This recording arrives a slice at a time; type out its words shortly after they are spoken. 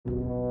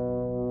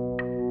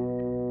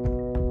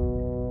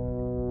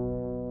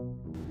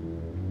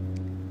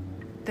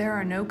There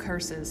are no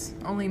curses,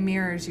 only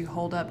mirrors you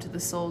hold up to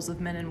the souls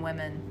of men and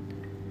women.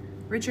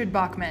 Richard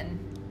Bachman,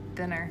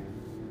 Thinner.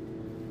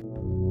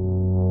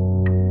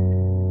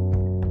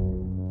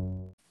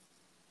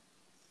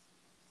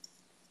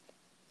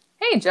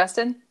 Hey,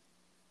 Justin.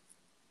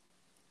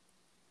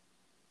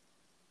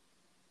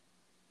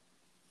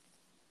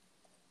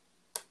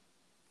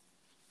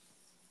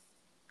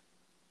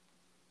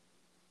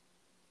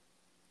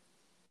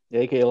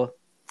 Hey, Kayla.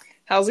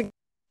 How's it?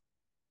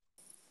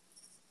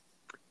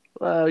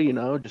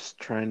 Well, just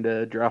trying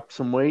to drop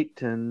some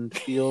weight and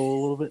feel a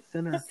little bit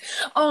thinner.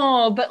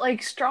 Oh, but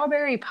like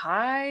strawberry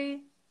pie?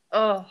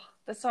 Oh,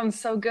 that sounds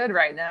so good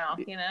right now.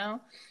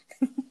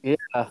 Yeah,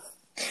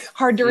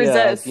 Hard to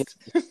yeah. resist.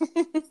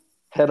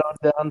 Head on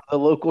down to the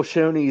local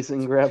Shoney's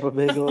and grab a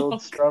big old Oh,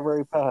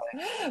 strawberry pie.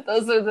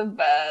 those are the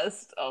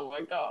best. Oh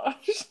my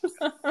gosh.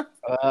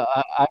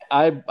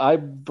 I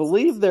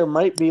believe there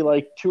might be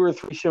like 2 or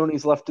 3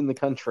 Shoney's left in the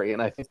country,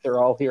 and I think they're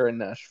all here in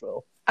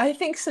Nashville. I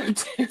think so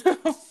too.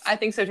 I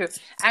think so too.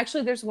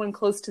 Actually, there's one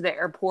close to the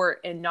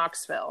airport in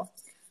Knoxville.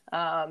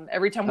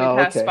 Every time we Oh,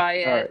 pass okay.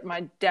 by All right. it,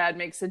 my dad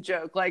makes a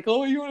joke like,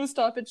 "Oh, you want to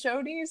stop at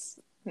Shoney's?"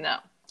 No,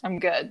 I'm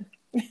good.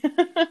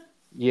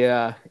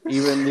 Yeah,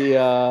 even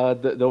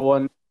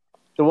the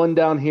one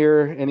down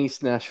here in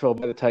East Nashville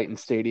by the Titan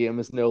Stadium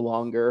is no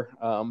longer.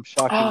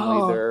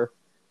 Shockingly, Oh,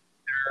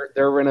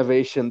 their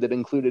renovation that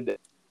included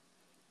it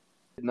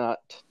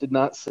did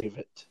not save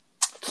it.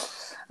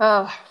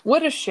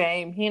 what a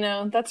shame.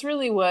 That's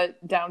really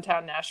what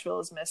downtown Nashville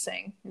is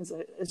missing is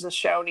a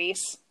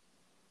Shoney's.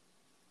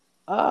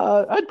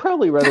 I'd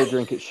probably rather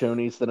drink at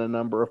Shoney's than a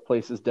number of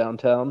places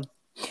downtown.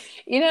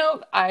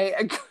 I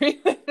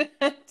agree with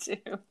that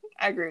too.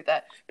 I agree with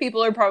that.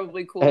 People are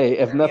probably cooler Hey,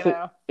 if nothing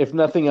here. if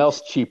nothing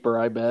else, cheaper,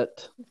 I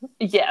bet.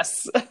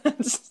 Yes.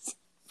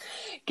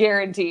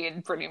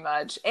 Guaranteed, pretty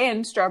much.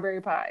 And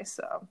strawberry pie.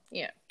 So,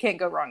 can't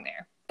go wrong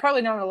there.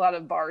 Probably not a lot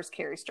of bars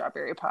carry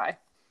strawberry pie.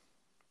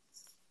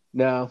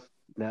 No,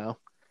 no.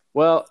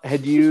 Well,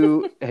 had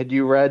you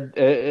read?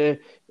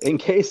 In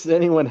case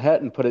anyone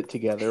hadn't put it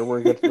together,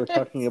 we're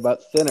talking about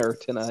Thinner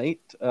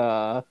tonight.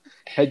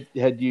 Had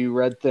you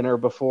read Thinner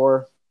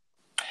before?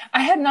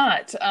 I had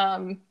not.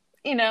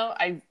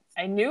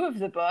 I knew of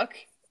the book,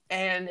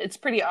 and it's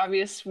pretty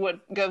obvious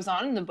what goes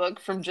on in the book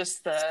from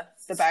just the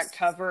back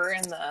cover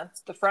and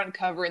the front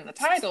cover and the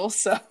title.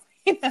 So,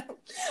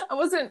 I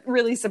wasn't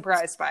really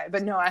surprised by it.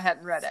 But no, I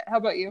hadn't read it. How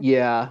about you?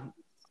 Yeah.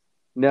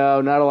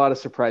 No, not a lot of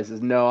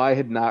surprises. No, I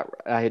had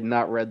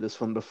not read this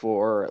one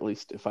before, or at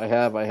least if I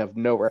have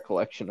no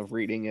recollection of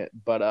reading it.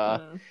 But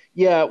Mm.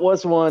 yeah, it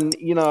was one,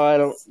 I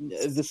don't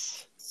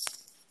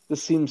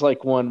this seems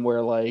like one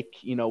where, like,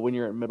 when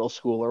you're in middle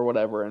school or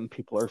whatever and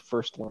people are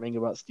first learning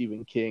about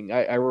Stephen King.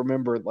 I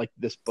remember like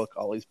this book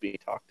always being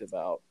talked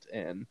about,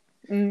 and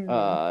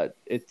Mm.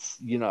 it's,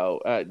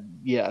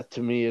 yeah,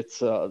 to me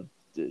it's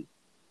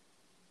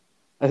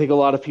I think a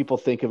lot of people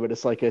think of it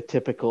as like a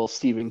typical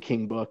Stephen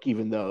King book,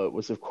 even though it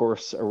was, of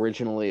course,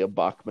 originally a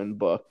Bachman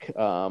book.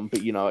 But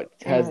it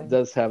Mm.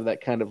 does have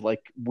that kind of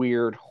like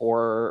weird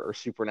horror or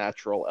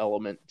supernatural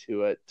element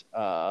to it,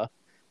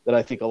 that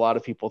I think a lot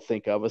of people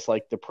think of as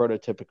like the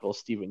prototypical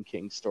Stephen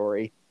King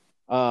story,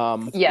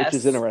 which is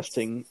Yes.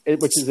 interesting.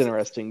 Which is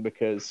interesting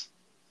because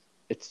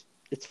it's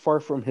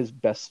far from his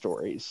best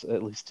stories,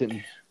 at least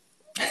in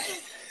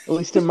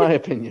my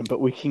opinion. But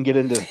we can get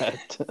into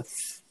that.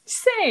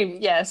 Same,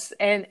 yes.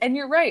 And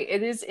you're right.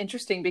 It is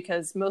interesting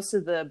because most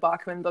of the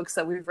Bachman books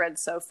that we've read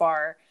so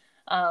far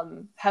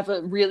have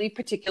a really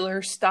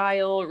particular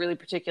style, really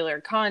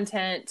particular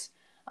content,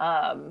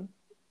 um,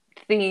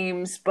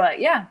 themes.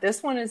 But yeah,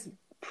 this one is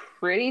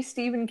pretty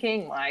Stephen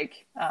King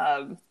like.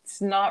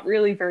 It's not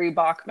really very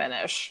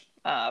Bachmanish.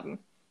 But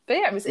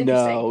yeah, it was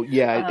interesting. No,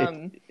 yeah, it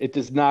Um, it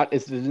does not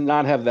it does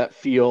not have that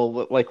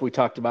feel like we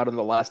talked about in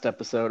the last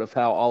episode of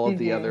how all of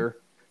the mhm. other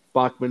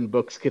Bachman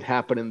books could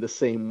happen in the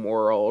same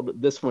world.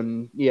 This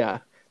one, yeah,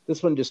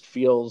 this one just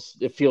feels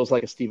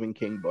like a Stephen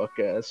King book.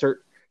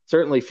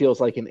 Certainly feels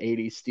like an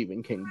 '80s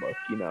Stephen King book.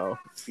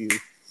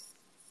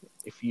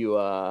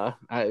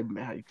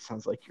 It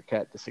sounds like your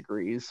cat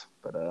disagrees,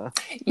 but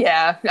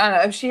Yeah, I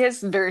don't know. She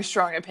has very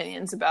strong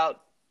opinions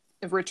about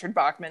Richard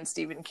Bachman,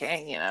 Stephen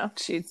King.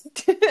 She's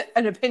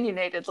an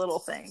opinionated little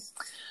thing.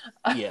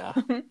 yeah.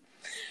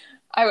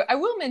 I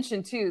will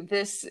mention too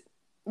this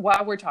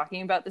while we're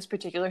talking about this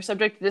particular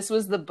subject. This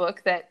was the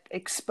book that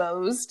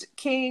exposed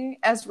King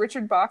as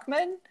Richard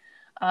Bachman.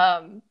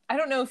 I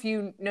don't know if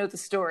you know the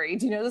story.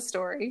 Do you know the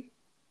story?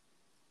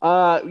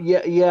 Yeah,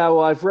 yeah.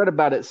 Well, I've read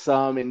about it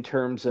some in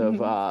terms of,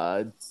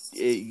 Mhm.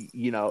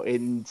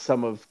 in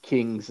some of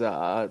King's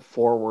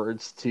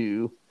forwards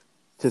to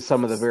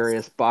some of the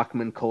various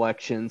Bachman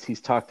collections.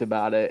 He's talked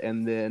about it,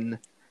 and then,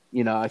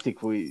 I think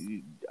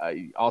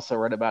I also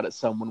read about it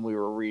some when we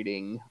were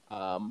reading.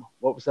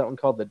 What was that one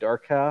called? The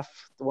Dark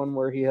Half, the one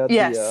where he had the.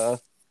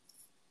 Yes.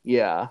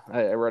 Yeah,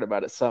 I read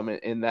about it some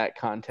in that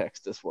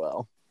context as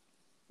well.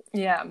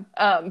 Yeah.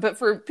 But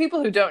for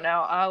people who don't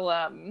know, I'll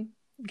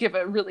give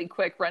a really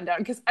quick rundown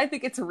because I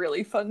think it's a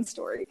really fun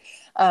story.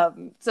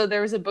 So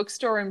there was a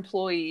bookstore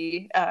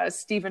employee,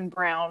 Stephen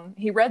Brown.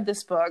 He read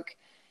this book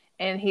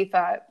and he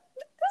thought,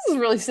 this is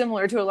really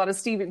similar to a lot of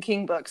Stephen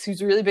King books.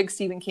 He's a really big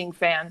Stephen King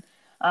fan.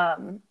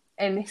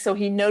 And so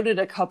he noted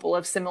a couple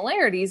of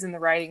similarities in the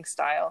writing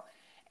style.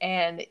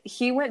 And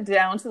he went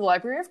down to the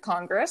Library of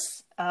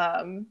Congress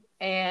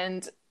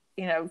and,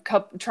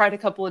 tried a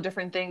couple of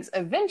different things.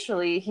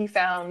 Eventually, he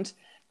found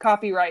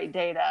copyright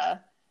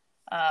data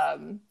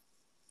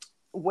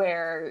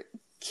where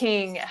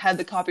King had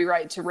the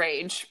copyright to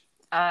Rage.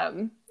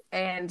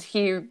 And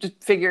he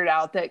just figured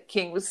out that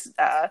King was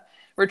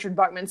Richard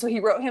Bachman. So he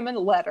wrote him a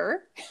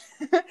letter.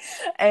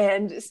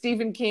 And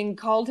Stephen King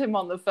called him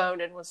on the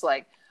phone and was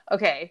like,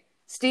 okay,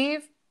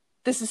 Steve,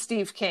 this is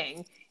Steve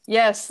King.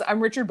 Yes, I'm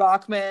Richard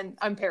Bachman.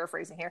 I'm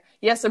paraphrasing here.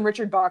 Yes, I'm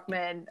Richard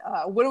Bachman.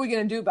 What are we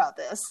going to do about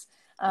this?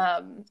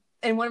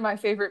 And one of my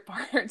favorite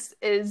parts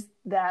is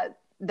that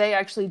they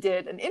actually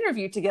did an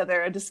interview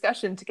together, a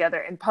discussion together,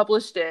 and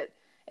published it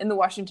in the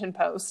Washington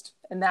Post.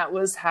 And that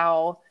was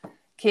how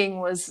King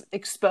was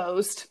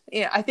exposed.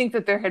 I think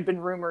that there had been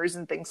rumors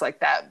and things like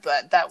that,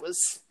 but that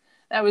was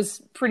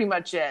pretty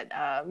much it,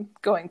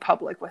 going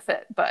public with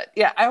it. But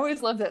yeah, I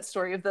always love that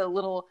story of the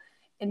little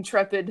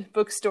intrepid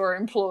bookstore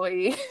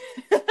employee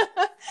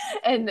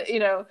and,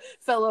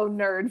 fellow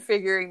nerd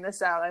figuring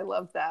this out. I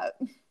love that.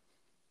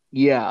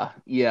 Yeah.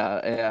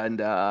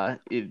 And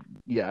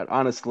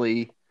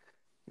honestly,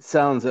 it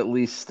sounds at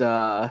least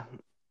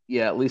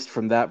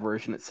from that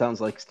version, it sounds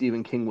like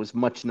Stephen King was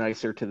much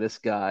nicer to this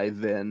guy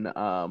than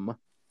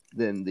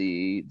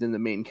the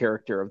main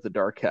character of the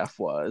Dark Half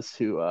was,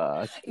 who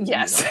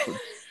yes.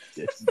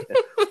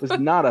 Was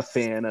not a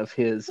fan of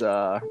his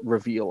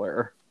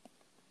revealer.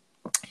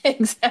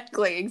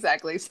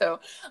 Exactly. So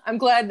I'm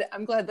glad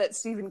that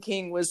Stephen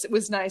King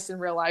was nice in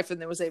real life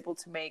and then was able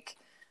to make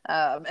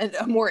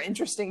a more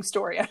interesting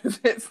story out of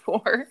it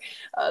for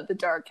the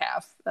Dark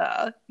Half.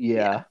 But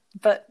yeah,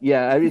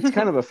 it's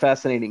kind of a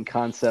fascinating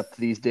concept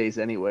these days,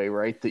 anyway,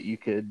 right? That you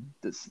could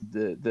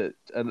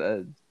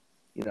an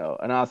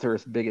author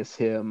as big as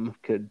him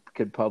could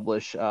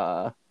publish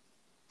 5.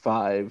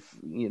 I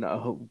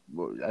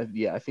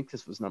think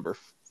this was number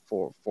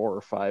 4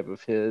 or 5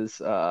 of his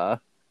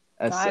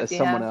as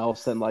someone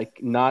else, and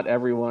like not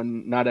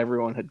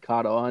everyone had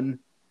caught on.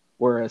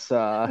 Whereas,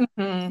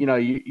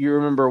 you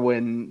remember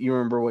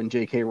when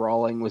J.K.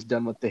 Rowling was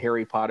done with the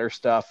Harry Potter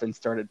stuff and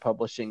started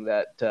publishing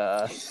that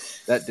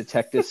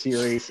detective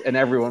series, and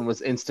everyone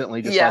was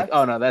instantly just like,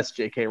 "Oh no, that's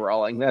J.K.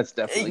 Rowling. That's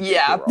definitely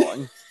J.K.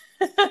 Rowling."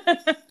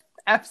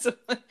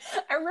 Absolutely,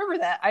 I remember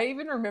that. I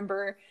even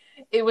remember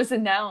it was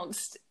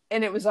announced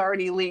and it was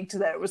already leaked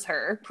that it was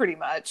her, pretty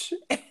much.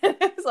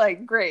 It's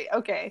like, great,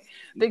 okay,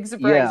 big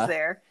surprise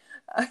there.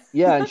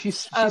 Yeah, and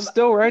she's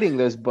still writing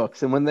those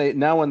books, and when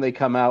they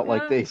come out,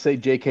 like they say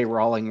J.K.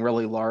 Rowling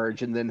really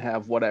large, and then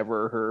have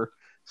whatever her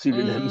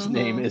pseudonym's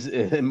name is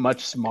in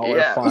much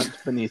smaller font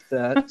beneath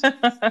that.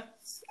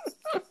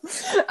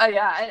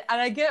 And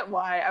I get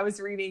why. I was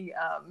reading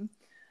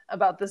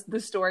about the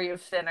story of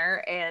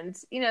Thinner, and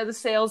the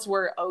sales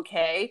were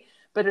okay,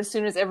 but as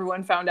soon as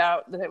everyone found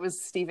out that it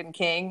was Stephen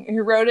King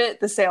who wrote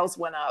it, the sales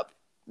went up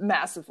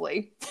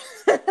massively.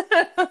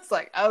 It's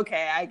like,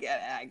 okay, I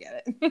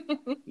get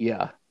it.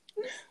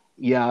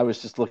 Yeah, I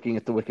was just looking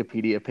at the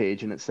Wikipedia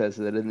page, and it says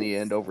that in the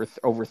end, over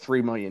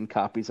 3 million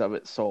copies of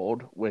it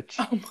sold. Which,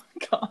 oh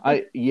my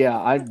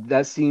god,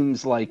 that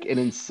seems like an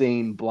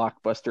insane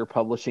blockbuster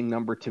publishing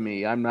number to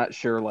me. I'm not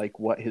sure like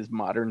what his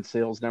modern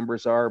sales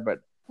numbers are,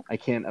 but I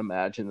can't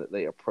imagine that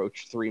they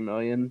approach 3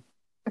 million.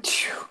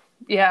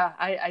 Yeah,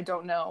 I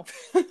don't know,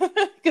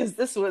 because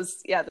this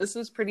was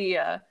pretty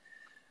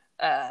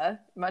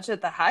much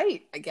at the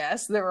height, I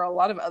guess. There were a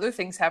lot of other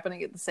things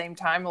happening at the same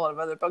time, a lot of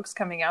other books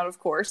coming out, of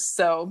course.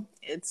 So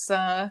it's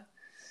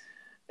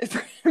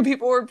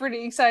people were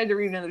pretty excited to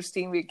read another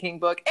Stephen King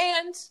book.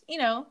 And,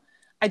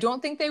 I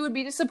don't think they would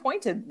be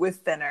disappointed with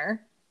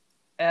Thinner.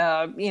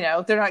 They're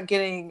not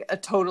getting a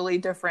totally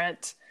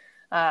different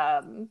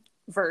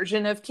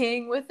version of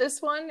King with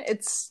this one.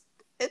 It's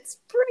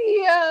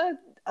pretty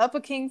up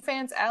a King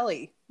fan's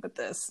alley with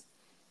this.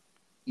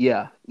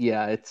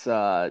 It's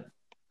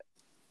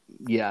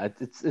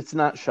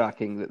not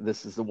shocking that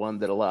this is the one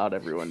that allowed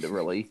everyone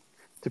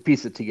to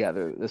piece it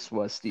together. This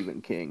was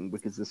Stephen King,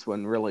 because this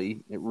one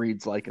really, it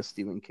reads like a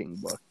Stephen King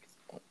book.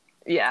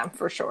 Yeah,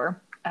 for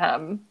sure.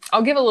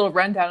 I'll give a little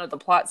rundown of the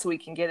plot so we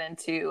can get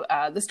into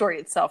the story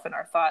itself and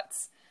our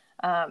thoughts.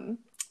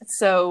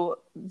 So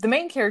the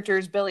main character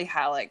is Billy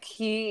Halleck.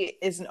 He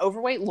is an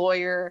overweight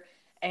lawyer,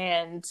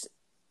 and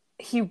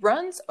he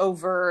runs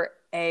over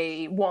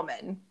a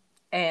woman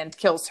and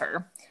kills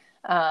her.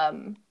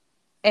 And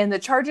the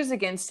charges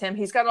against him,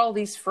 he's got all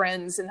these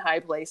friends in high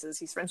places.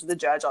 He's friends with the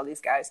judge, all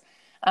these guys.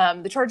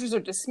 The charges are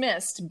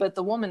dismissed, but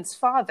the woman's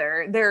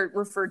father, they're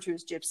referred to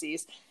as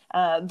gypsies.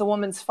 The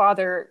woman's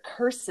father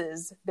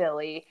curses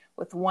Billy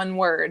with one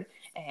word.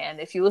 And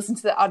if you listen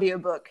to the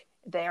audiobook,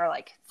 they are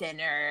like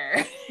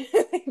thinner.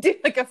 They do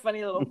like a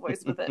funny little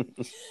voice with it.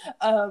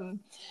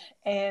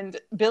 And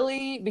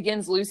Billy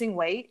begins losing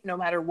weight no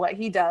matter what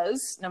he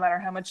does, no matter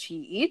how much he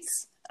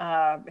eats.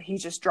 He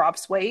just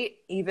drops weight.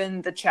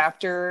 Even the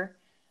chapter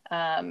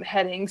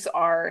headings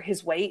are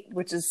his weight,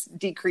 which is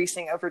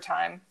decreasing over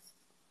time.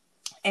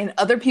 And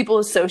other people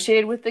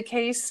associated with the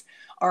case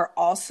are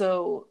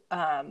also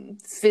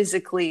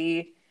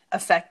physically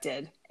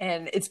affected.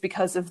 And it's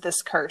because of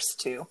this curse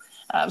too.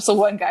 So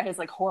one guy has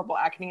like horrible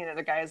acne, and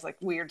another guy has like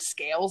weird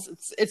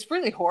scales. It's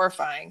really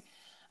horrifying.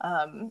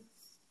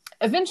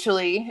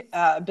 Eventually,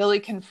 Billy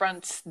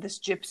confronts this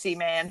gypsy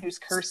man who's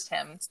cursed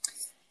him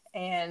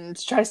and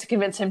tries to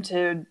convince him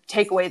to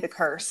take away the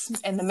curse.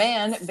 And the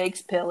man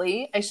bakes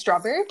Billy a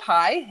strawberry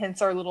pie,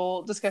 hence our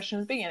little discussion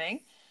at the beginning,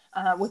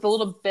 with a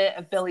little bit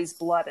of Billy's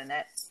blood in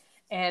it.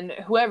 And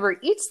whoever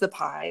eats the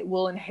pie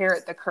will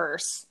inherit the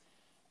curse.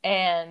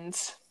 And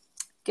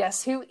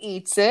guess who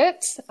eats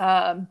it?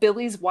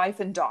 Billy's wife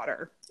and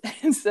daughter.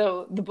 And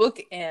so the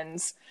book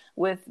ends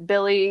with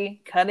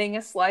Billy cutting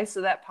a slice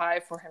of that pie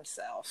for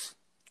himself,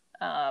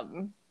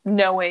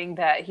 knowing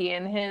that he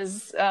and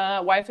his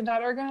wife and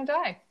daughter are going to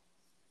die.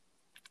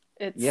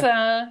 It's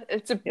a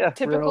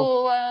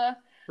typical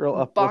real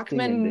uplifting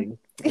Bachman ending.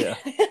 Yeah.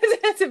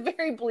 It's a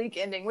very bleak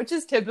ending, which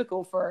is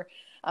typical for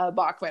a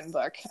Bachman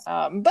book,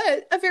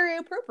 but a very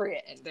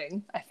appropriate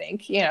ending, I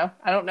think. I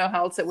don't know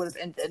how else it would have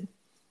ended,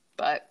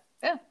 but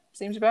yeah,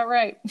 seems about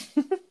right.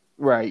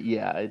 Right.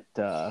 Yeah. I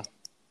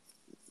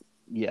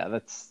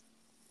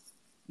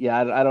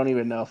don't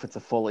even know if it's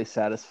a fully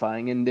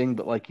satisfying ending,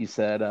 but like you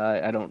said,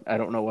 I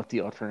don't know what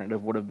the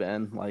alternative would have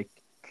been. Like,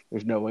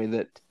 there's no way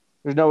that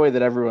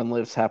everyone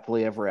lives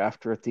happily ever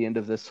after at the end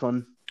of this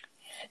one.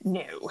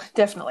 No,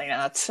 definitely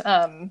not.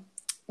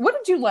 What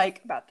did you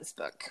like about this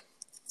book?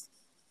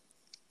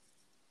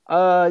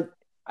 I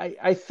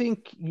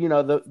think,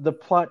 the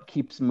plot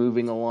keeps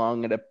moving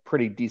along at a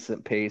pretty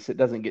decent pace. It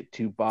doesn't get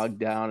too bogged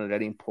down at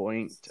any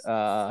point.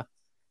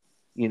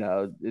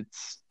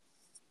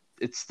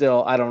 It's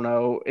still, I don't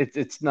know,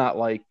 it's not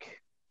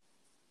like,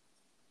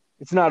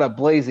 it's not a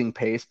blazing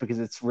pace, because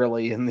it's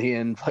really in the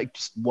end like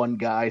just one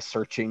guy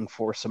searching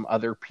for some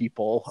other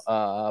people.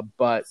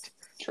 But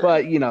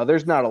True.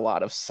 there's not a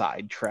lot of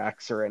side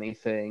tracks or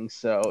anything,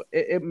 so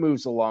it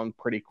moves along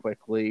pretty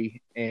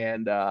quickly.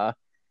 And I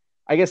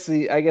guess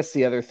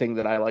the other thing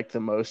that I liked the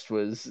most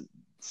was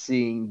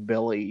seeing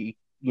Billy,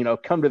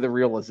 come to the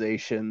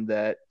realization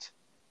that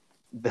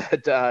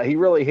he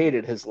really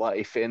hated his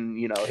life in,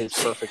 his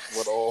perfect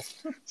little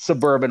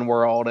suburban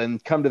world,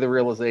 and come to the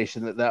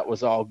realization that that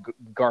was all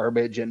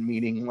garbage and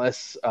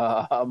meaningless.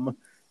 Yeah,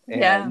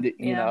 And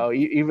yeah.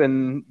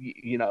 even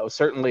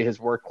certainly his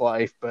work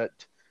life, but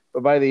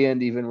by the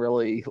end, even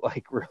really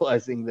like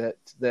realizing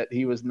that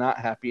he was not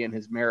happy in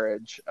his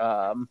marriage.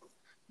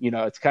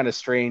 It's kind of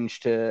strange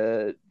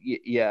to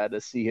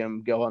see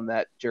him go on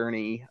that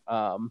journey,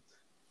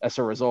 as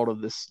a result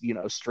of this,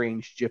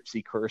 strange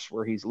gypsy curse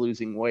where he's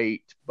losing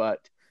weight.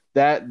 But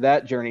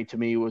that journey to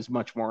me was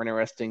much more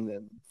interesting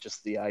than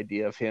just the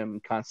idea of him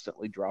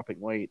constantly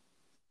dropping weight.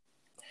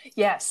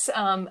 Yes,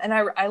 and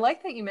I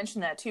like that you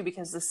mentioned that too,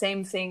 because the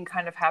same thing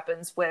kind of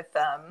happens with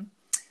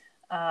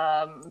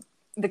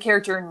the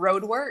character in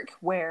Roadwork,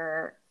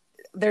 where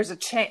there's a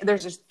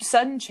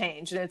sudden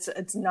change, and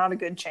it's not a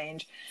good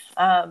change,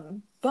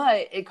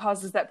 but it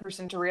causes that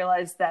person to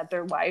realize that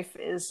their life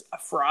is a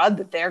fraud,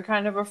 that they're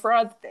kind of a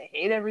fraud, that they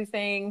hate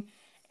everything,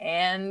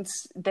 and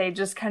they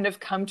just kind of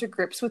come to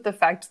grips with the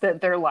fact that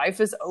their life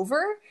is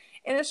over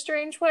in a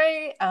strange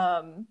way.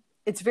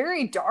 It's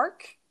very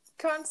dark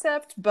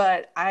concept,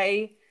 but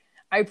I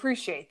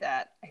appreciate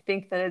that. I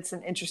think that it's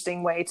an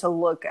interesting way to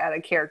look at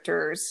a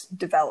character's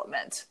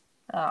development.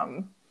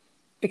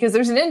 Because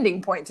there's an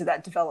ending point to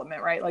that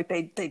development, right? Like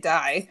they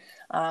die,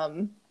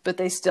 but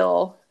they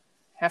still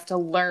have to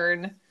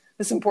learn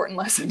this important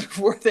lesson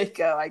before they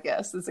go, I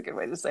guess is a good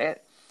way to say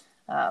it.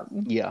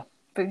 Yeah.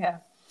 But yeah,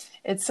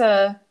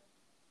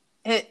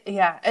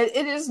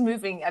 it is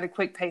moving at a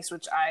quick pace,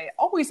 which I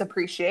always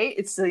appreciate.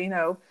 It's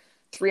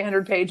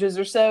 300 pages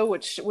or so,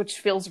 which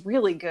feels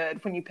really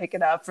good when you pick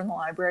it up from the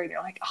library and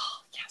you're like,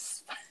 oh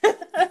yes.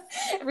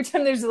 Every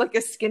time there's like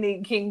a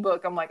skinny King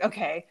book, I'm like,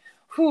 okay,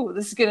 whew,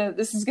 this is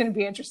gonna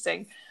be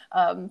interesting.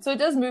 So it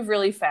does move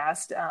really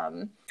fast.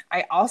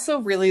 I also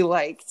really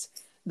liked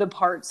the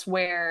parts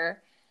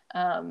where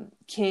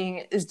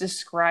King is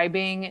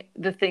describing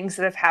the things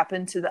that have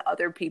happened to the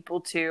other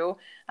people too.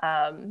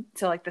 To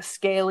like the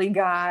scaly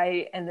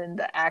guy and then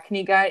the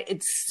acne guy.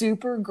 It's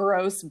super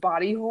gross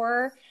body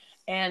horror,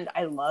 and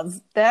I love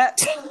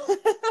that.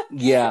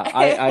 Yeah,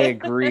 I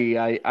agree.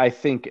 I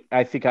think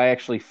I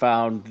actually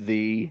found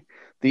the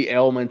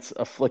ailments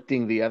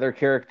afflicting the other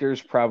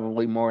characters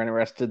probably more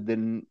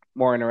interesting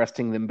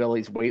than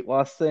Billy's weight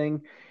loss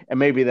thing. And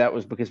maybe that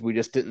was because we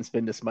just didn't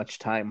spend as much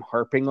time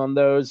harping on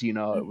those. It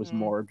was Mm-hmm.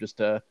 more of just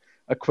a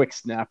quick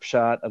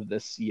snapshot of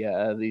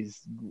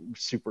these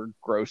super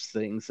gross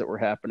things that were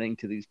happening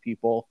to these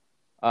people,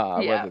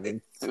 Yeah.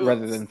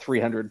 rather than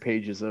 300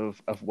 pages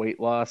of weight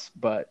loss.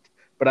 But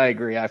but I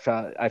agree. I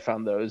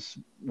found those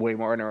way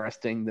more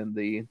interesting than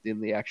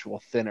the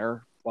actual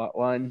thinner plot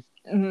line.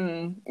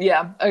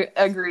 Yeah,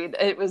 agreed.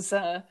 It was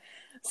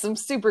some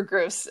super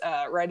gross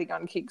writing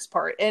on King's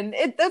part, and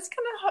that's that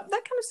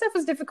kind of stuff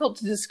is difficult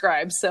to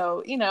describe.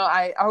 So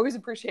I always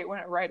appreciate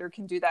when a writer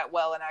can do that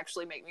well and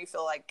actually make me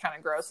feel like kind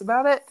of gross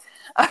about it.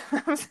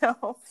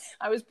 So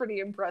I was pretty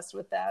impressed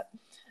with that.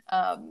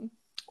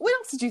 What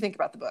else did you think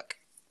about the book?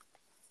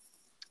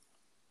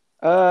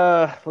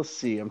 Let's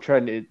see.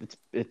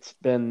 It's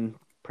been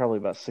probably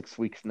about 6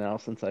 weeks now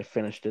since I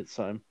finished it,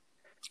 so I'm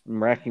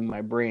racking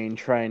my brain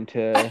trying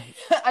to.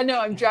 I know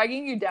I'm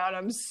dragging you down.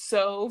 I'm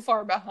so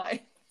far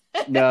behind.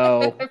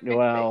 No,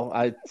 well,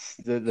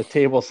 the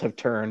tables have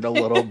turned a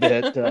little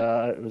bit.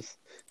 It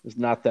was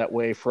not that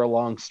way for a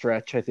long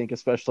stretch. I think,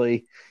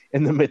 especially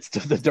in the midst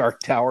of the Dark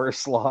Tower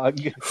slog.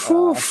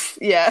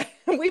 Yeah,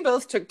 we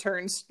both took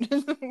turns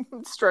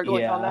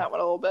struggling on Yeah, that one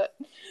a little bit.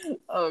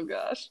 Oh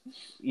gosh.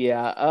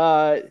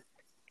 yeah.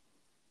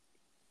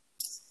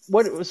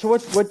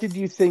 What did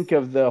you think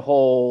of the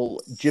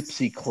whole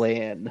Gypsy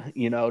clan?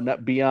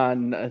 Not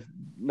beyond,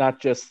 not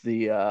just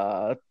the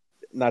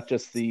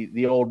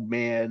old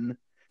man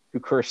who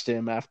cursed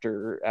him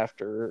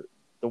after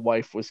the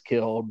wife was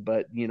killed,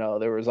 but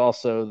there was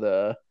also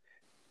the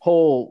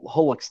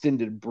whole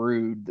extended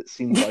brood that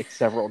seemed like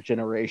several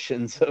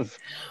generations of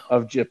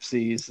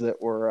gypsies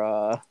that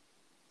were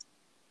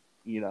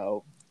you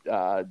know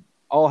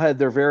all had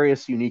their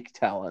various unique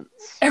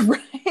talents.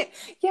 Right.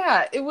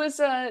 Yeah, it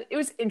was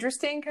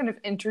interesting kind of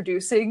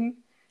introducing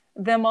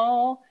them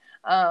all.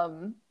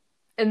 And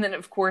then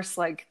of course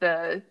like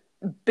the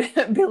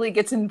Billy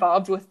gets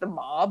involved with the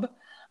mob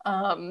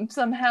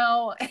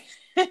somehow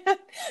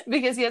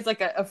because he has like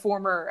a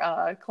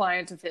former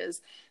client of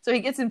his. So he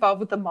gets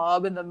involved with the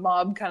mob and the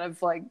mob kind of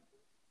like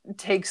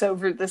takes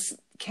over this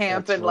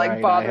camp That's and like right. I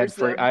had bothers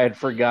them. I had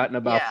forgotten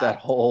about Yeah. that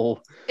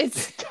whole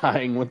It's tie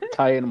in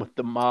with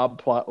the mob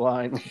plot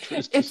line, which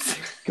was just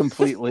it's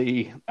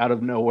completely out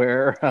of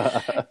nowhere.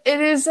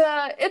 it's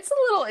a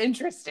little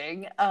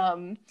interesting.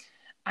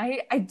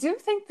 I do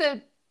think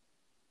that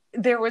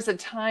there was a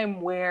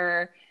time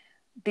where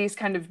these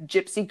kind of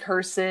gypsy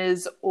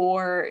curses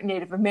or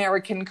Native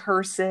American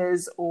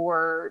curses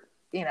or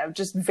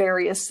just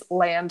various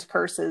land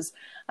curses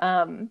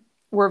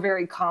were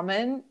very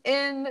common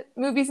in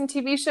movies and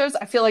TV shows.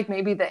 I feel like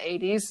maybe the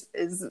 80s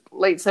is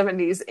late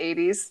 70s,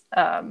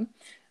 80s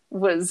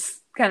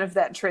was kind of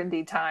that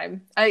trendy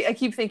time. I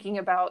keep thinking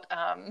about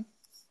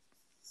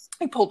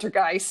like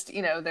Poltergeist,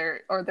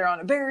 they're on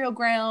a burial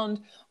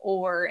ground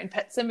or in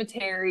Pet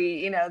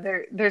Cemetery,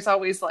 there's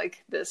always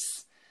like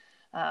this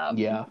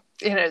Yeah,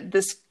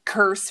 this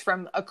curse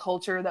from a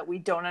culture that we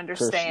don't curse.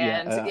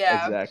 understand. Yeah,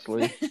 Yeah.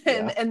 exactly.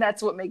 and Yeah, and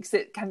that's what makes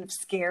it kind of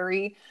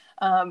scary.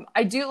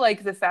 I do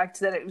like the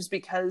fact that it was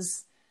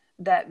because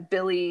that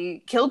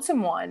Billy killed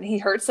someone. He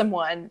hurt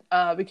someone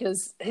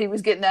because he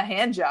was getting a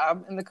hand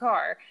job in the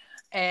car.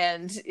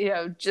 And,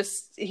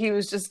 just he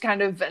was just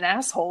kind of an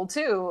asshole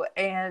too.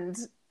 And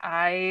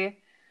I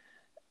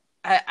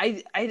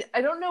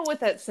don't know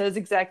what that says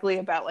exactly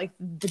about like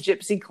the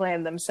Gypsy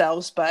clan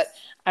themselves, but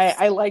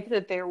I like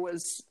that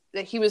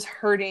that he was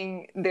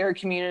hurting their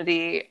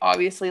community,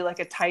 obviously like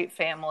a tight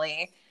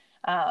family,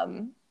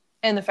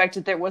 and the fact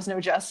that there was no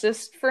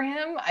justice for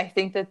him. I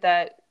think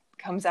that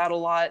comes out a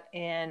lot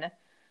in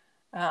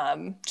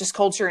just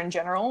culture in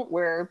general,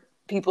 where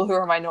people who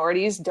are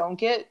minorities don't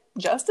get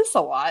justice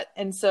a lot,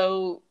 and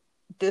so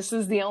this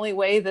is the only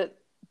way that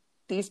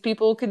these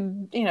people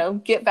could,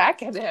 get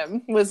back at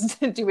him was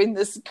doing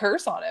this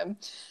curse on him.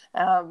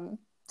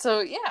 So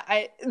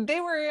yeah, they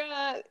were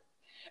a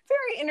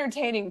very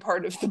entertaining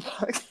part of the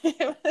book.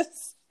 It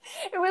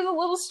was a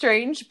little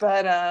strange,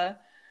 but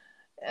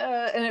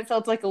and it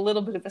felt like a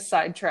little bit of a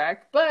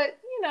sidetrack. But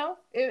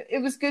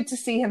it was good to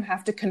see him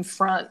have to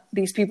confront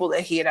these people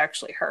that he had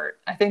actually hurt.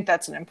 I think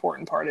that's an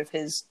important part of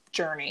his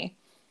journey.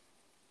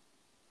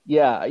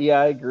 yeah, yeah.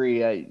 I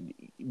agree.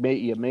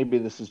 Maybe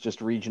this is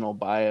just regional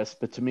bias,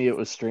 but to me, it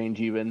was strange.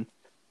 Even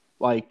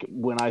like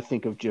when I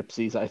think of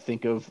gypsies, I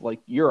think of like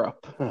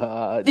Europe.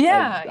 Yeah,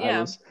 I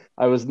yeah.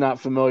 was not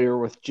familiar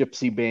with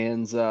gypsy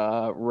bands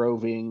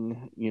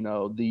roving,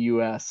 the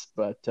U.S.,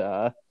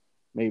 but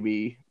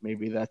maybe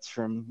that's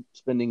from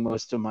spending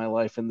most of my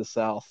life in the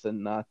South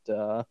and not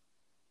the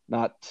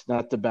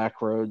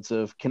back roads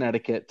of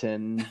Connecticut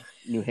and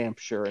New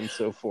Hampshire and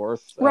so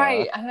forth.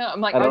 Right. I know.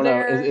 I'm like, I are don't know.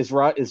 there Is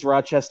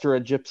Rochester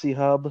a gypsy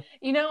hub?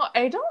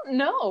 I don't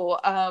know.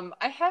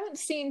 I haven't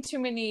seen too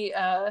many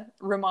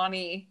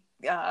Romani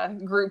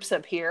groups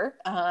up here,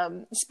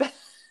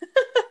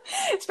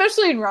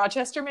 especially in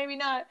Rochester. Maybe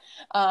not.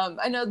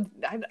 I know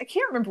I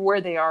can't remember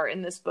where they are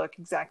in this book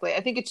exactly.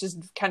 I think it's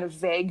just kind of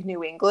vague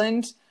New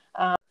England.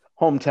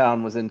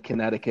 Hometown was in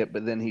Connecticut,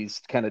 but then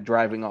he's kind of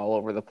driving all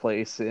over the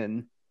place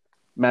in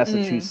Mm.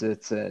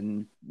 Massachusetts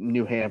and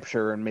New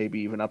Hampshire and maybe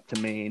even up to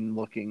Maine,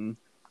 looking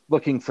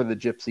for the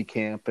gypsy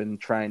camp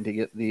and trying to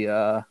get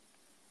the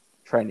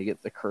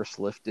curse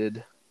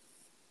lifted.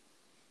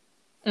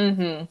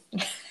 Hmm.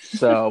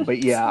 So,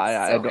 but yeah,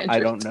 I So don't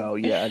interesting. know.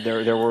 Yeah,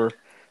 there were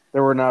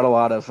there were not a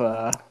lot of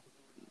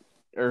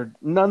or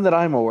none that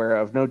I'm aware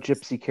of, no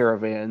gypsy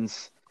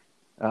caravans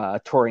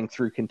touring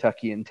through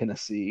Kentucky and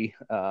Tennessee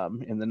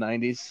in the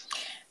 90s.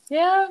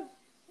 Yeah,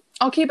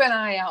 I'll keep an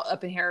eye out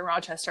up in here in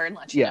Rochester and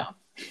let you Yeah. know.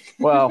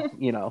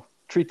 Well,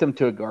 treat them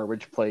to a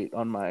garbage plate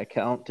on my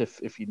account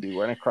if you do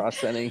run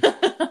across any.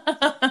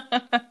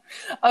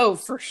 Oh,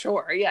 for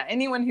sure. Yeah,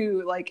 anyone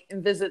who like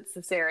visits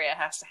this area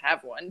has to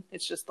have one.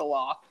 It's just the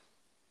law.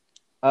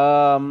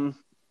 Um,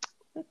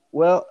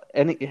 well,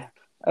 I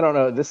don't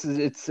know. This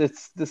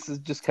is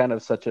just kind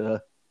of such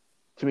a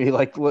to me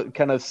like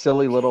kind of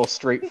silly little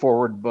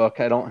straightforward book.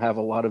 I don't have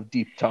a lot of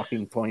deep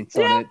talking points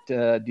on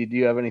Yeah. it. Did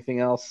you have anything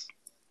else?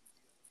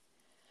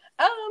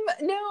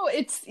 No,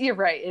 you're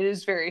right. It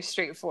is very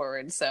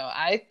straightforward. So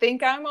I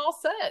think I'm all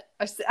set.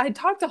 I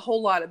talked a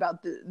whole lot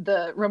about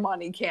the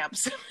Romani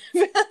camps.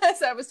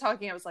 As I was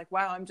talking, I was like,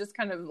 wow, I'm just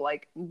kind of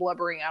like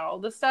blubbering out all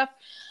this stuff.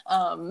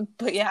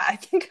 But yeah, I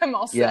think I'm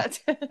all Yeah.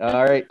 set.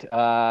 All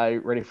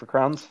right. Ready for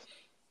crowns?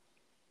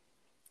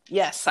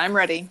 Yes, I'm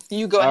ready.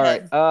 You go All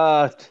right.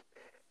 ahead.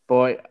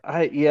 Boy,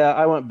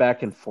 I went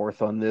back and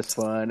forth on this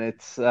one.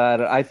 It's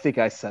I think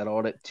I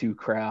settled at 2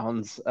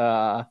 crowns.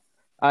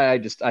 I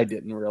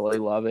didn't really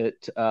love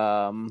it.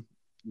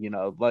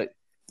 Like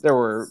there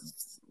were,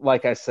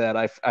 like I said,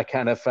 I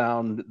kind of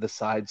found the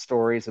side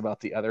stories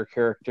about the other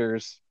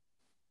characters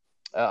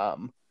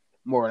um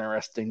more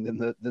interesting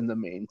than the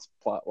main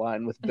plot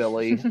line with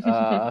Billy.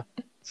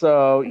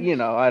 So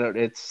I don't.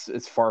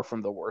 It's far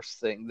from the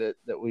worst thing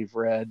that we've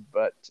read,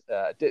 but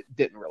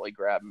didn't really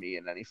grab me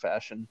in any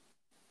fashion.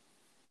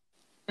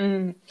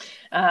 Mm.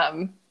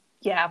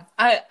 Yeah,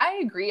 I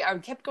agree. I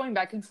kept going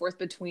back and forth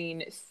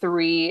between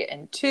 3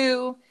 and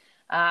 2.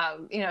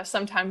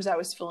 Sometimes I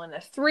was feeling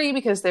a 3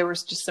 because there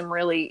was just some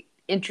really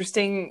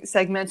interesting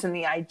segments and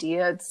the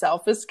idea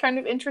itself is kind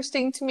of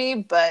interesting to me.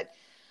 But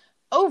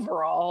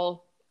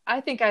overall,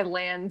 I think I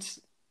land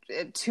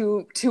at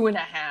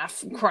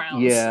 2.5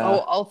 crowns. Yeah,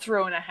 I'll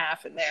throw in a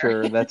half in there.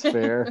 sure, that's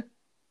fair.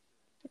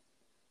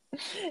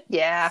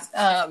 Yeah.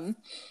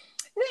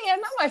 Yeah,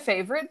 not my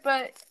favorite,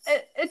 but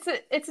it's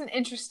an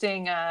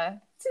interesting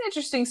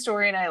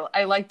story, and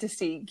I like to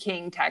see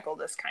King tackle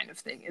this kind of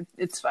thing.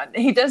 It's fun.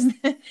 He does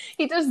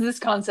this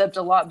concept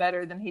a lot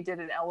better than he did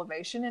in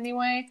Elevation,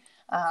 anyway.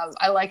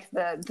 I like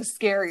the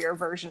scarier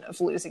version of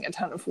losing a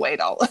ton of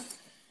weight all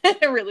in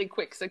a really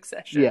quick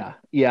succession.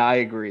 Yeah, I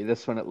agree.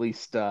 This one at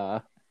least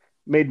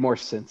made more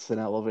sense than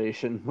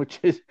Elevation, which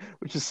is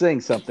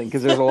saying something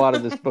because there's a lot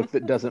of this book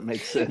that doesn't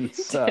make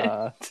sense.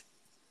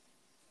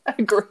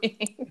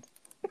 Agreed.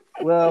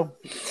 Well,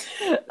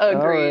 all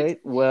Agreed. right.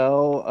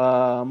 Well,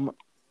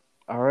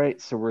 all right.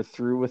 So we're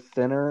through with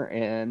Thinner,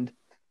 and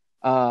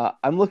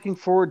I'm looking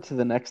forward to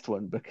the next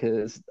one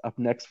because up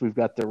next we've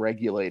got The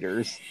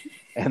Regulators,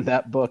 and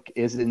that book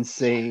is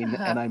insane,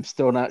 and I'm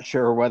still not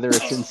sure whether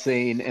it's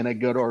insane in a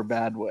good or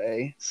bad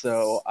way.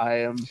 So I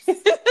am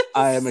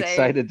Same.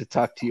 excited to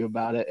talk to you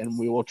about it, and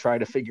we will try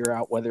to figure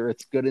out whether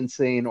it's good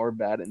insane or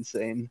bad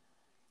insane.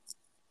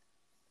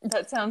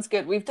 That sounds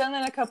good. We've done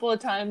that a couple of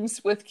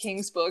times with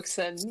King's books,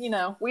 and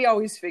we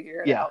always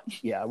figure it Yeah, out.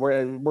 yeah,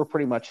 we're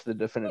pretty much the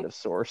definitive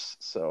source.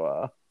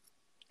 So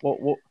we'll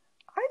we'll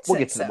I'd we'll say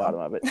get to the so. bottom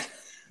of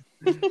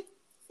it.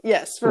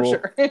 Yes, for Cool.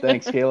 sure.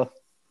 Thanks, Kayla.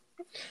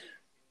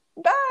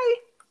 Bye.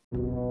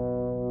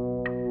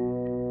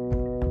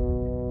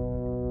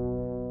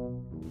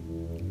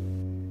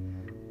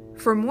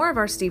 For more of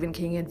our Stephen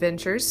King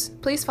adventures,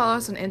 please follow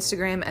us on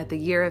Instagram at The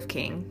Year of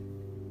King.